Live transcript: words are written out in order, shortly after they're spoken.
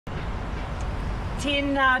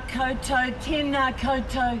Tēnā koutou, tēnā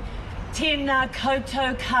koutou, tēnā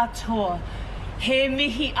koutou katoa. He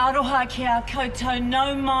mihi aroha ki a koutou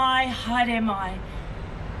no mai, haere mai.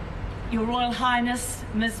 Your Royal Highness,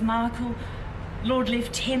 Ms Markle, Lord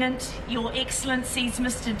Lieutenant, Your Excellencies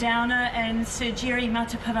Mr Downer and Sir Jerry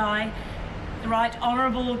Mataparai, the Right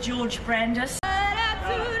Honourable George Brandis.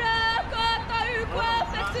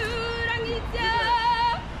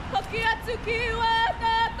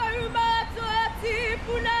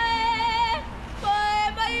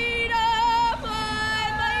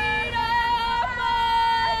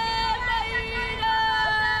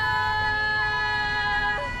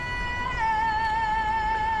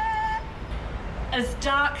 As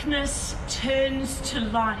darkness turns to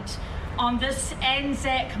light on this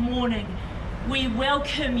Anzac morning, we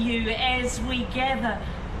welcome you as we gather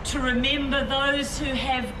to remember those who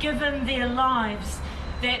have given their lives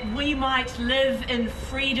that we might live in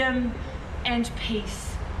freedom and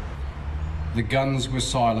peace. The guns were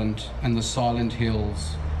silent, and the silent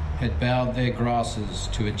hills had bowed their grasses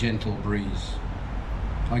to a gentle breeze.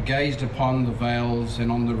 I gazed upon the vales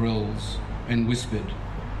and on the rills and whispered,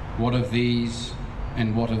 what of these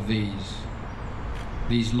and what of these?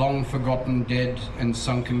 These long forgotten dead and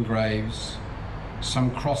sunken graves,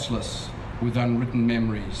 some crossless with unwritten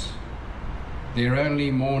memories. Their only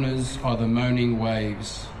mourners are the moaning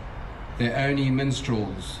waves, their only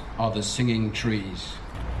minstrels are the singing trees.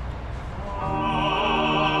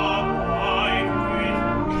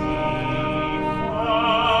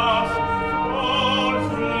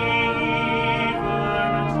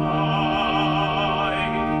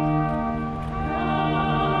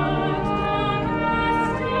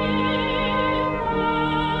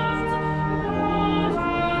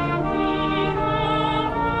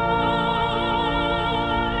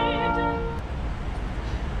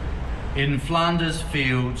 In Flanders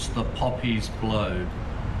fields the poppies blow,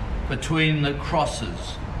 between the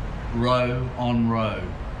crosses, row on row,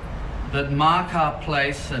 that mark our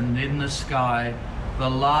place, and in the sky the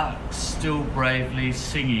larks still bravely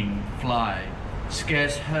singing fly,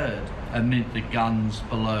 scarce heard amid the guns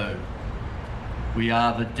below. We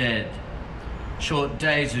are the dead. Short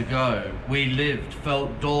days ago we lived,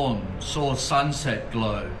 felt dawn, saw sunset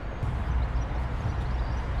glow,